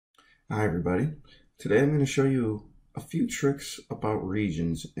Hi everybody. Today I'm going to show you a few tricks about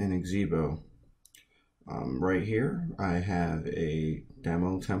regions in Xibo. Right here I have a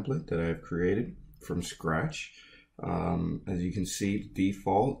demo template that I've created from scratch. As you can see, the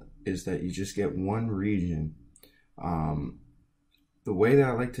default is that you just get one region. The way that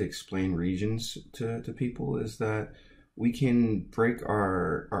I like to explain regions to people is that we can break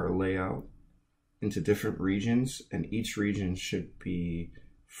our layout into different regions, and each region should be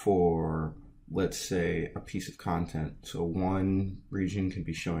for, let's say, a piece of content. So one region can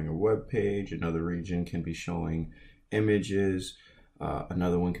be showing a web page, another region can be showing images,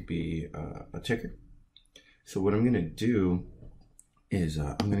 another one could be a ticker. So what I'm going to do is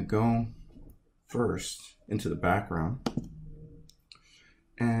I'm going to go first into the background,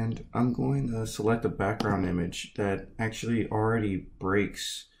 and I'm going to select a background image that actually already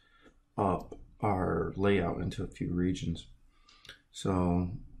breaks up our layout into a few regions.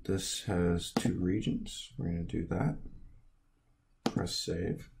 So this has two regions. We're going to do that. Press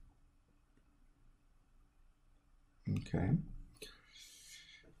save. Okay.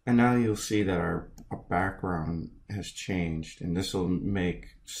 And now you'll see that our background has changed, and this will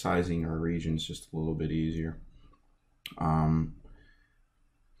make sizing our regions just a little bit easier.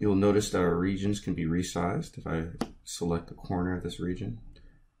 You'll notice that our regions can be resized. If I select the corner of this region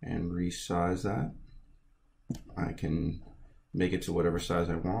and resize that, I can make it to whatever size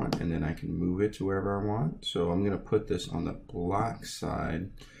I want, and then I can move it to wherever I want. So I'm going to put this on the black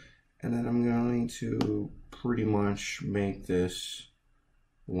side, and then I'm going to pretty much make this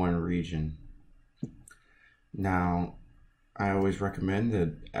one region. Now, I always recommend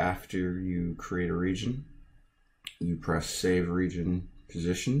that after you create a region, you press Save Region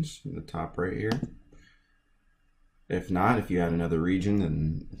Positions in the top right here. If not, if you add another region,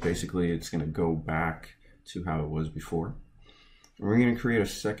 then basically it's going to go back to how it was before. We're going to create a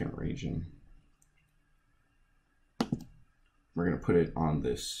second region. We're going to put it on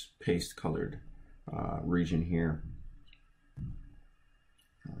this paste colored region here.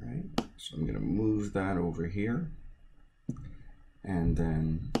 All right, so I'm going to move that over here and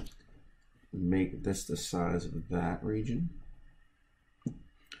then make this the size of that region.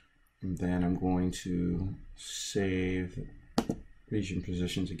 And then I'm going to save region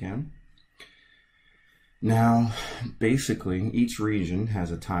positions again. Now, basically, each region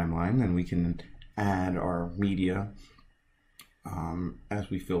has a timeline, and we can add our media as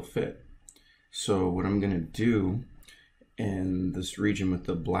we feel fit. So what I'm going to do in this region with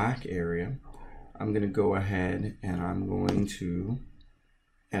the black area, I'm going to go ahead and I'm going to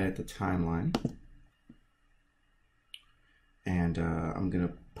edit the timeline. And I'm going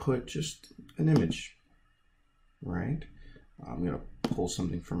to put just an image, right? I'm going to pull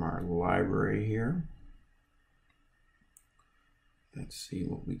something from our library here. Let's see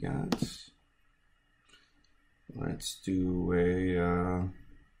what we got. Let's do a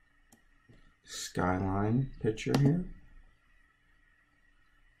skyline picture here.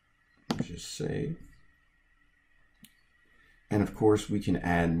 Just save. And of course, we can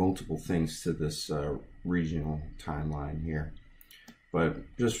add multiple things to this regional timeline here. But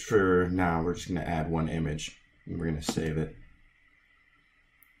just for now, we're just going to add one image, and we're going to save it.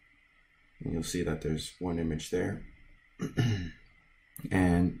 And you'll see that there's one image there.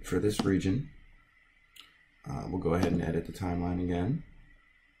 And for this region, we'll go ahead and edit the timeline again.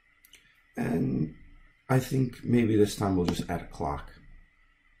 And I think maybe this time we'll just add a clock,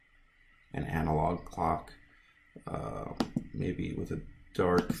 an analog clock, maybe with a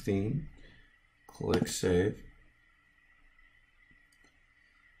dark theme. Click save.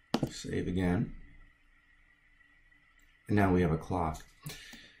 Save again. And now we have a clock.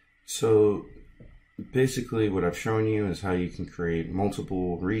 So basically what I've shown you is how you can create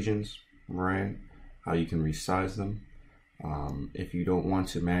multiple regions, right? How you can resize them. If you don't want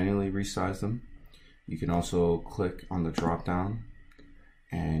to manually resize them, you can also click on the drop down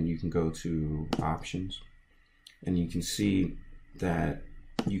and you can go to options, and you can see that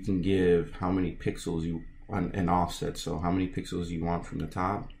you can give how many pixels you want an offset. So how many pixels you want from the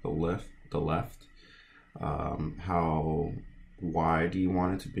top, the left, how wide do you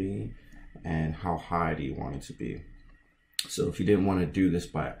want it to be, and how high do you want it to be. So if you didn't want to do this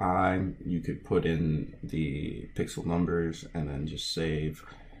by eye, you could put in the pixel numbers and then just save,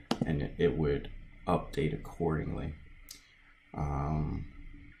 and it would update accordingly.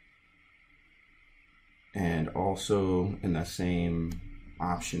 And also in that same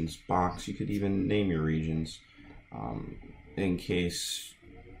options box, you could even name your regions in case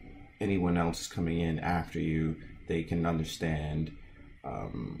anyone else is coming in after you. They can understand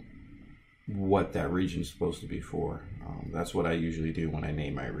what that region is supposed to be for. That's what I usually do when I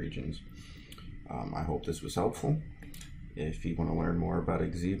name my regions. I hope this was helpful. If you want to learn more about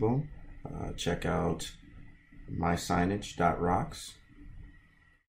Xibo, check out mysignage.rocks.